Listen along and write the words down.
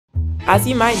As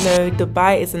you might know,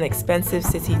 Dubai is an expensive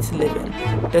city to live in.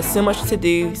 There's so much to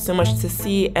do, so much to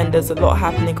see, and there's a lot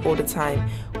happening all the time,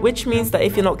 which means that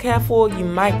if you're not careful, you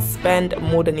might spend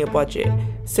more than your budget.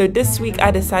 So this week I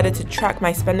decided to track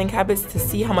my spending habits to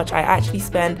see how much I actually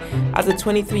spend as a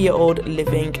 23-year-old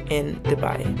living in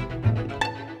Dubai.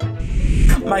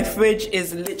 My fridge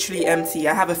is literally empty.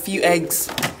 I have a few eggs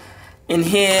in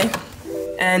here,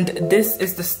 and this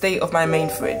is the state of my main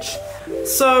fridge.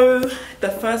 So the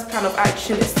first plan of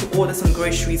action is to order some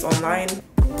groceries online.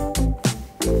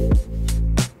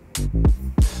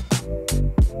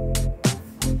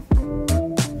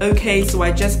 Okay, so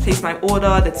I just placed my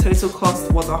order. The total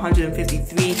cost was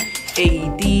 153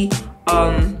 AED.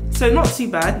 So not too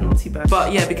bad, not too bad.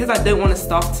 But yeah, because I don't want to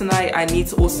starve tonight, I need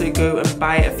to also go and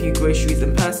buy a few groceries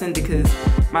in person because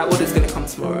my order is going to come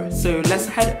tomorrow. So let's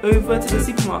head over to the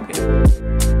supermarket.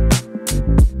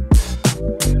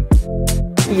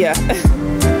 Yeah.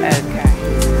 Okay.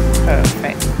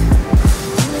 Perfect.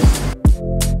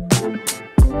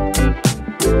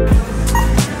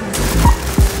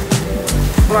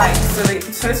 Right, so the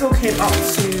total came up to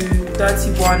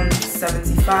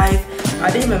 $31.75. I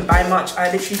didn't even buy much. I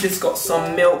literally just got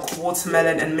some milk,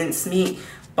 watermelon, and mincemeat.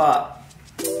 But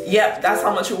yeah, that's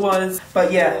how much it was.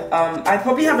 But yeah, I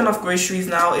probably have enough groceries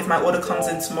now if my order comes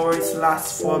in tomorrow to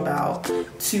last for about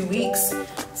 2 weeks.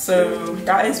 So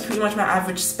that is pretty much my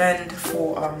average spend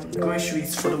for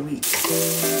groceries for the week.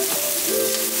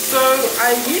 So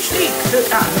I usually cook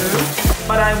at home,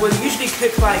 but I will usually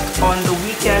cook like on the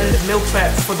weekend, meal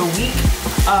prep for the week.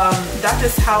 That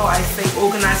is how I stay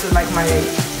organized with like my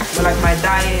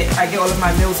diet. I get all of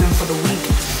my meals in for the week.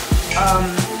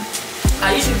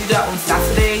 I usually do that on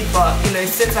Saturday, but you know,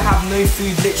 since I have no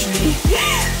food literally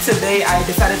today, I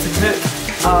decided to cook.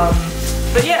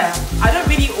 But yeah, I don't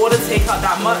really order takeout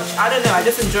that much. I don't know, I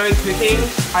just enjoy cooking.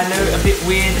 I know, a bit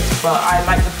weird, but I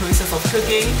like the process of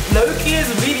cooking. Low-key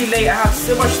is really late. I have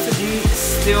so much to do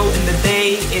still in the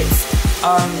day. It's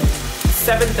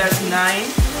 7:39.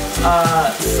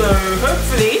 So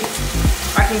hopefully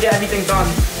I can get everything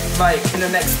done like in the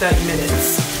next 30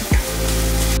 minutes.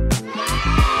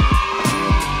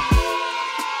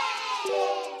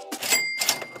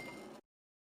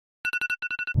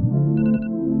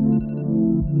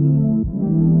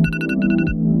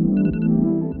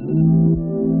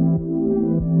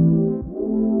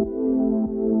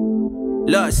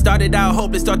 Look, started out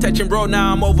hopeless, start touching road,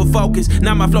 now I'm over focused.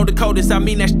 Now my flow the coldest, I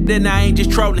mean that shit, then I ain't just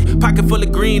trolling. Pocket full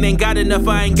of green, ain't got enough,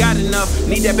 I ain't got enough.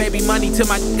 Need that baby money till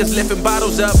my niggas lifting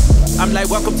bottles up. I'm like,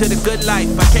 welcome to the good life.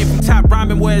 I came from top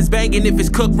ramen where it's banging if it's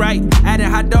cooked right. Added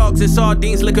hot dogs and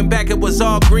sardines, looking back it was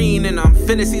all green. And I'm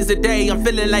finna seize the day, I'm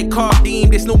feeling like Cardeem.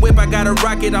 This new whip, I got a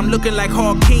rocket, I'm looking like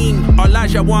Hakeem.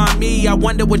 Elijah want me, I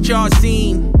wonder what y'all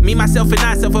seen. Me, myself, and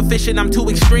I, self-efficient, I'm too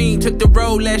extreme. Took the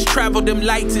road, less travel, them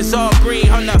lights, it's all green.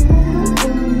 Hold up.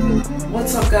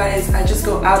 What's up guys? I just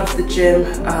got out of the gym,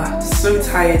 so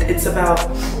tired. It's about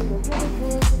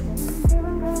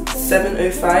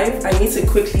 7:05. I need to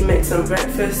quickly make some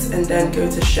breakfast and then go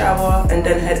to shower and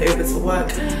then head over to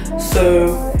work.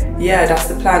 So yeah, that's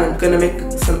the plan. I'm gonna make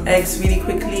some eggs really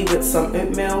quickly with some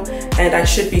oatmeal and I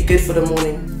should be good for the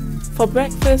morning. For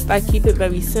breakfast, I keep it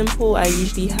very simple. I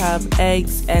usually have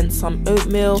eggs and some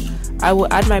oatmeal. I will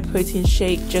add my protein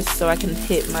shake just so I can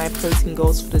hit my protein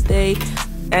goals for the day.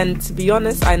 And to be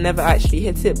honest, I never actually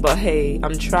hit it, but hey,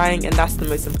 I'm trying and that's the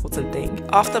most important thing.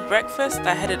 After breakfast,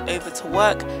 I headed over to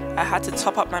work. I had to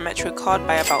top up my Metro card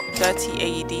by about 30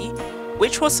 AED,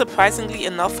 which was surprisingly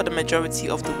enough for the majority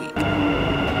of the week.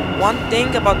 One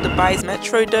thing about Dubai's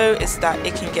Metro though is that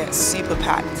it can get super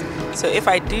packed. So if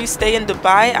I do stay in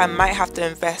Dubai, I might have to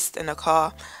invest in a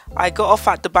car. I got off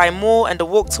at Dubai Mall and the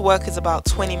walk to work is about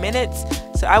 20 minutes.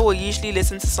 So I will usually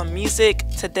listen to some music.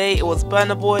 Today it was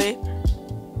Burna Boy.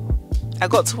 I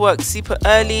got to work super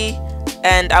early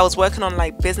and I was working on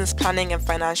like business planning and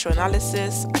financial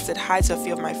analysis. I said hi to a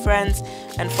few of my friends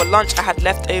and for lunch I had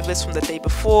leftovers from the day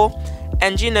before.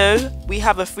 And you know, we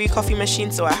have a free coffee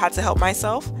machine so I had to help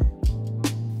myself.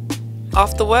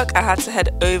 After work, I had to head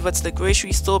over to the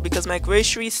grocery store because my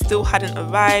groceries still hadn't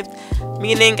arrived,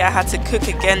 meaning I had to cook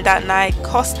again that night,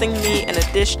 costing me an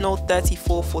additional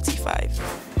 $34.45.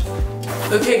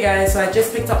 Okay guys, so I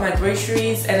just picked up my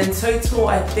groceries and in total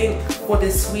I think for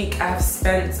this week I've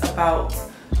spent about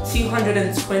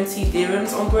 220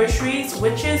 dirhams on groceries,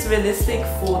 which is realistic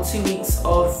for 2 weeks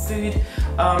of food.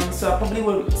 So I probably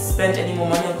won't spend any more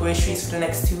money on groceries for the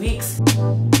next 2 weeks.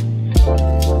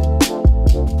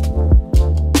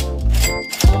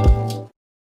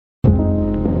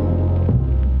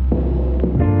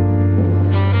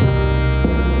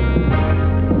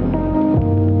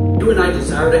 You and I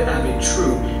decided to to have a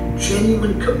true,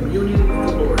 genuine communion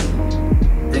with the Lord,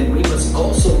 then we must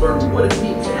also learn what it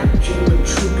means to have genuine,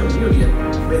 true communion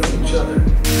with each other.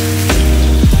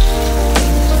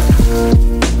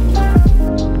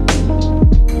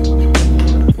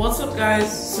 What's up,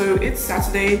 guys? So it's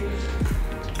Saturday.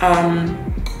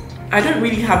 I don't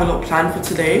really have a lot planned for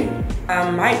today. I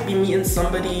might be meeting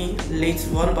somebody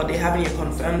later on, but they haven't yet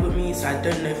confirmed with me, so I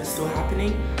don't know if it's still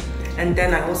happening. And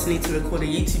then I also need to record a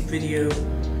YouTube video,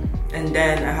 and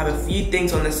then I have a few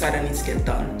things on the side I need to get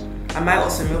done. I might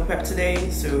also meal prep today,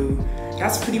 so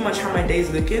that's pretty much how my day is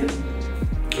looking.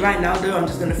 Right now though, I'm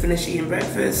just gonna finish eating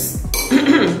breakfast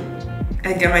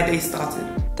and get my day started.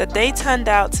 The day turned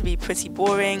out to be pretty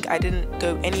boring. I didn't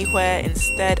go anywhere.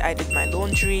 Instead, I did my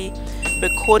laundry,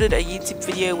 recorded a YouTube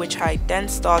video which I then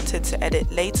started to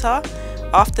edit later.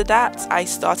 After that, I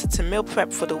started to meal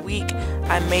prep for the week.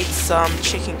 I made some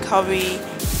chicken curry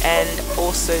and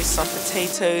also some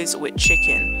potatoes with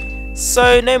chicken.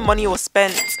 So no money was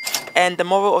spent, and the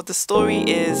moral of the story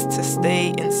is to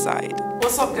stay inside.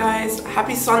 What's up, guys?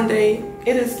 Happy Sunday.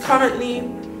 It is currently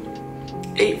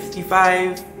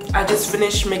 8:55. I just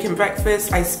finished making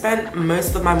breakfast. I spent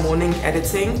most of my morning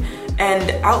editing,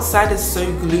 and outside is so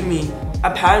gloomy.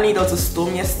 Apparently there was a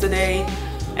storm yesterday,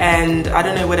 and I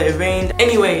don't know whether it rained.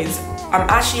 Anyways, I'm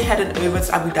actually heading over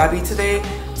to Abu Dhabi today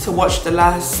to watch the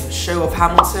last show of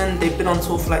Hamilton. They've been on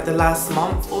tour for like the last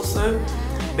month or so.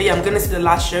 But yeah, I'm gonna see the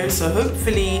last show, so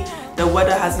hopefully the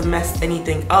weather hasn't messed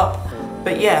anything up.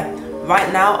 But yeah, right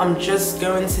now I'm just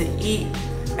going to eat,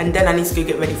 and then I need to go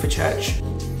get ready for church.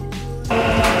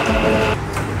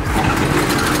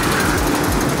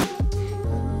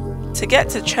 To get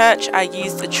to church, I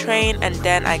used the train and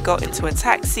then I got into a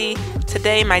taxi.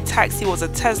 Today my taxi was a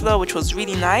Tesla, which was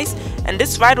really nice, and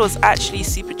this ride was actually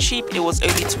super cheap. It was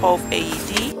only 12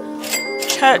 AED.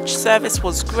 Church service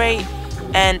was great,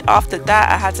 and after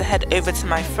that I had to head over to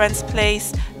my friend's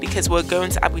place because we're going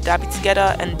to Abu Dhabi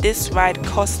together, and this ride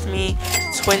cost me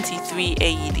 23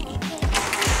 AED.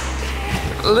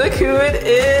 Look who it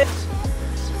is!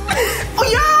 Oh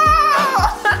yeah!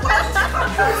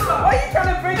 Why are you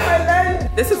trying to break my leg?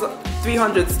 This is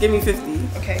 300, give me 50.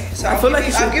 Okay, so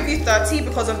I'll give you 30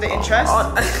 because of the interest.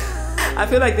 I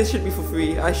feel like this should be for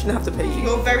free. I shouldn't have to pay you.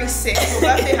 You're very sick. Your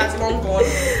birthday has long gone.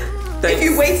 Thanks. If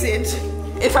you waited,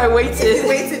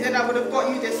 then I would have got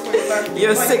you this for your birthday.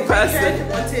 You're a sick person. You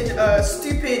wanted a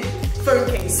stupid phone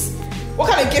case. What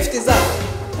kind of gift is that?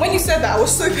 When you said that, I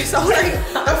was so pissed. I was like,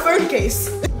 a phone case.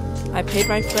 I paid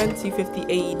my friend 250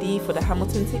 AED for the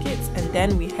Hamilton tickets, and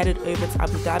then we headed over to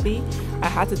Abu Dhabi. I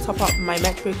had to top up my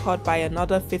Metro card by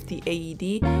another 50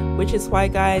 AED, which is why,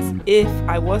 guys, if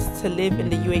I was to live in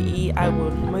the UAE, I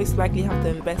would most likely have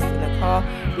to invest in a car,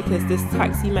 because this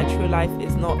taxi Metro life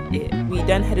is not it. We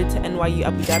then headed to NYU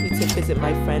Abu Dhabi to visit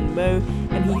my friend Mo,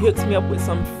 and he hooked me up with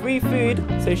some free food,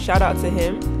 so shout out to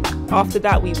him. After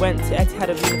that, we went to Etihad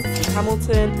Arena to see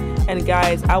Hamilton, and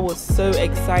guys, I was so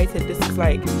excited. This is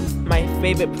like my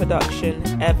favorite production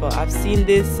ever. I've seen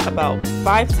this about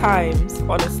 5 times,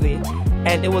 honestly,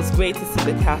 and it was great to see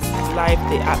the cast live.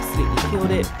 They absolutely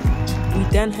killed it. We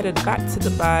then headed back to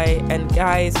Dubai, and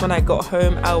guys, when I got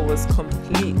home, I was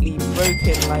completely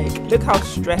broken. Like, look how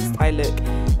stressed I look.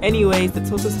 Anyways, the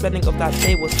total spending of that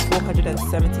day was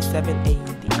 477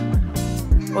 AED.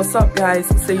 What's up, guys?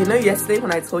 So you know yesterday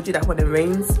when I told you that when it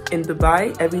rains in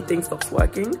Dubai, everything stops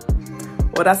working?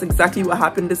 Well, that's exactly what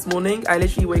happened this morning. I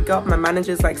literally wake up, my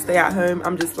manager's like, stay at home.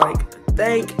 I'm just like,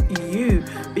 thank you,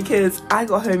 because I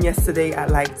got home yesterday at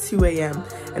like 2 AM,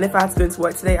 and if I had to go into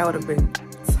work today, I would have been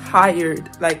tired,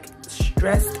 like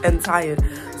stressed and tired.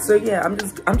 So yeah, I'm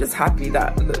just happy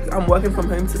that, look, I'm working from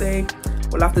home today.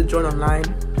 We'll have to join online.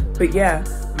 But yeah,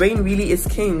 rain really is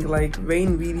king. Like,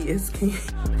 rain really is king.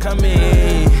 Come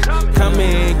in,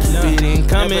 keep it in,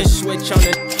 come in. Switch on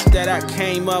the that I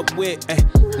came up with.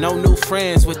 No new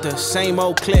friends with the same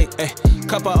old clique.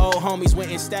 Couple old homies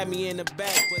went and stabbed me in the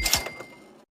back.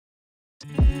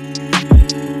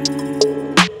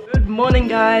 Good morning,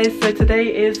 guys. So today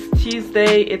is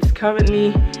Tuesday. It's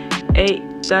currently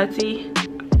 8:30.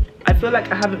 I feel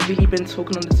like I haven't really been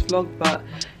talking on this vlog, but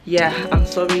yeah, I'm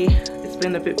sorry. It's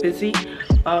been a bit busy.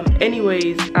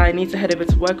 Anyways, I need to head over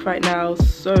to work right now,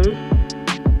 so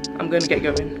I'm gonna get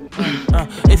going.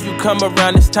 If you come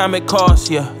around this time, it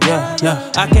costs you. Yeah.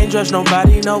 I can't judge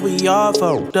nobody, no, we all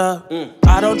fucked up.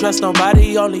 I don't trust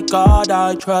nobody, only God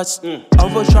I trust.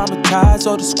 Over traumatized,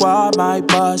 so the squad might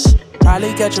bust.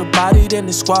 Probably catch a body, then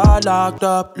the squad locked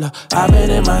up. Look, I've been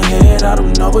in my head, I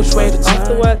don't know which way to turn.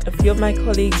 After work, a few of my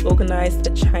colleagues organized a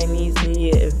Chinese New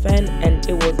Year event, and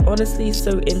it was honestly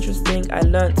so interesting. I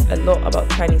learnt a lot about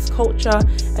Chinese culture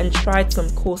and tried some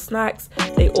cool snacks.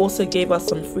 They also gave us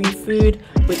some free food,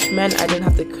 which meant I didn't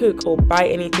have to cook or buy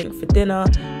anything for dinner.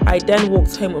 I then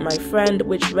walked home with my friend,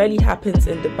 which rarely happens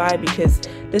in Dubai because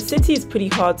the city is pretty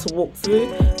hard to walk through,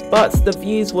 but the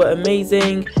views were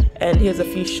amazing, and here's a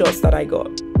few shots that I got.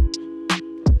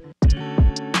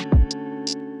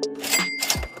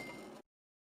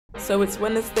 So it's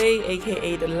Wednesday,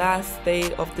 aka the last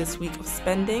day of this week of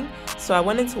spending. So I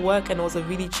went into work and it was a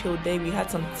really chill day. We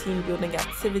had some team building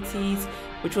activities,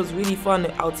 which was really fun.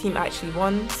 Our team actually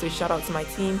won, so shout out to my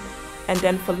team. And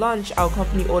then for lunch, our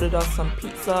company ordered us some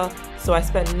pizza, so I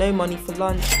spent no money for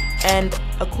lunch. And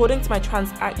according to my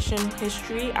transaction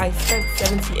history, I spent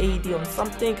 70 AED on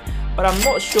something, but I'm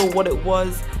not sure what it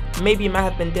was. Maybe it might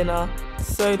have been dinner.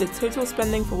 So the total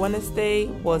spending for Wednesday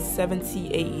was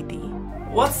 70 AED.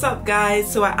 What's up guys?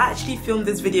 So I actually filmed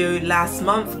this video last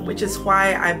month, which is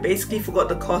why I basically forgot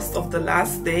the cost of the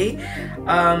last day.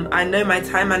 I know my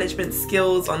time management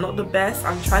skills are not the best.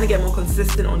 I'm trying to get more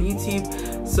consistent on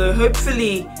YouTube. So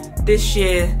hopefully this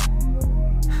year,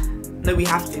 no, we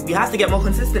have to get more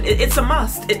consistent. It's a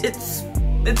must. It's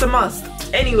a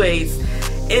must. Anyways,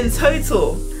 in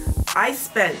total, I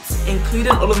spent,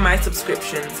 including all of my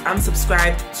subscriptions, I'm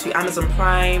subscribed to Amazon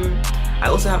Prime, I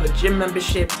also have a gym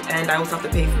membership, and I also have to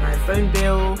pay for my phone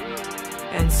bill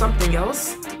and something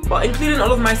else. But including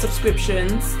all of my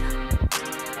subscriptions,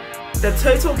 the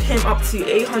total came up to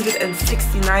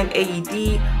 869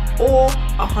 AED or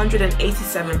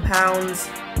 187 pounds,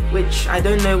 which I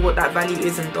don't know what that value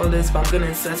is in dollars, but I'm gonna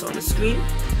insert it on the screen.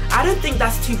 I don't think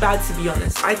that's too bad, to be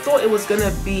honest. I thought it was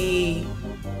gonna be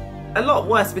a lot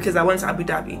worse because I went to Abu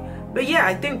Dhabi. But yeah,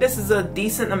 I think this is a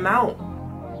decent amount.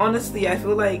 Honestly, I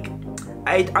feel like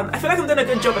I feel like I'm doing a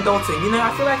good job adulting, you know?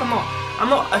 I feel like I'm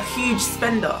not a huge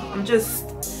spender. I'm just,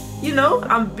 you know,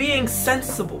 I'm being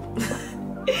sensible.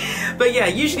 But yeah,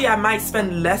 usually I might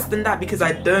spend less than that because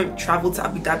I don't travel to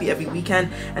Abu Dhabi every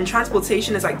weekend, and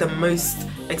transportation is like the most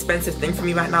expensive thing for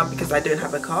me right now because I don't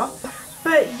have a car.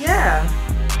 But yeah,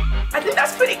 I think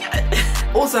that's pretty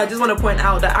good. Also, I just want to point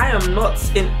out that I am not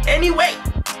in any way,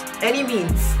 any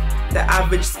means, the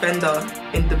average spender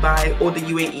in Dubai or the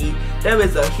UAE. There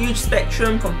is a huge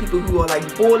spectrum from people who are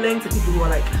like balling to people who are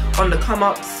like on the come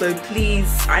up. So please,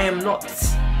 I am not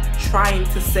trying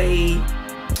to say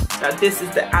that this is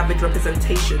the average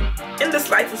representation in the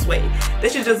slightest way.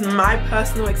 This is just my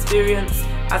personal experience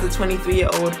as a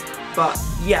 23-year-old. But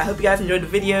yeah, I hope you guys enjoyed the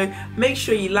video. Make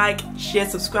sure you like, share,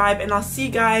 subscribe, and I'll see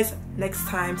you guys next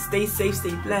time. Stay safe,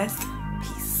 stay blessed.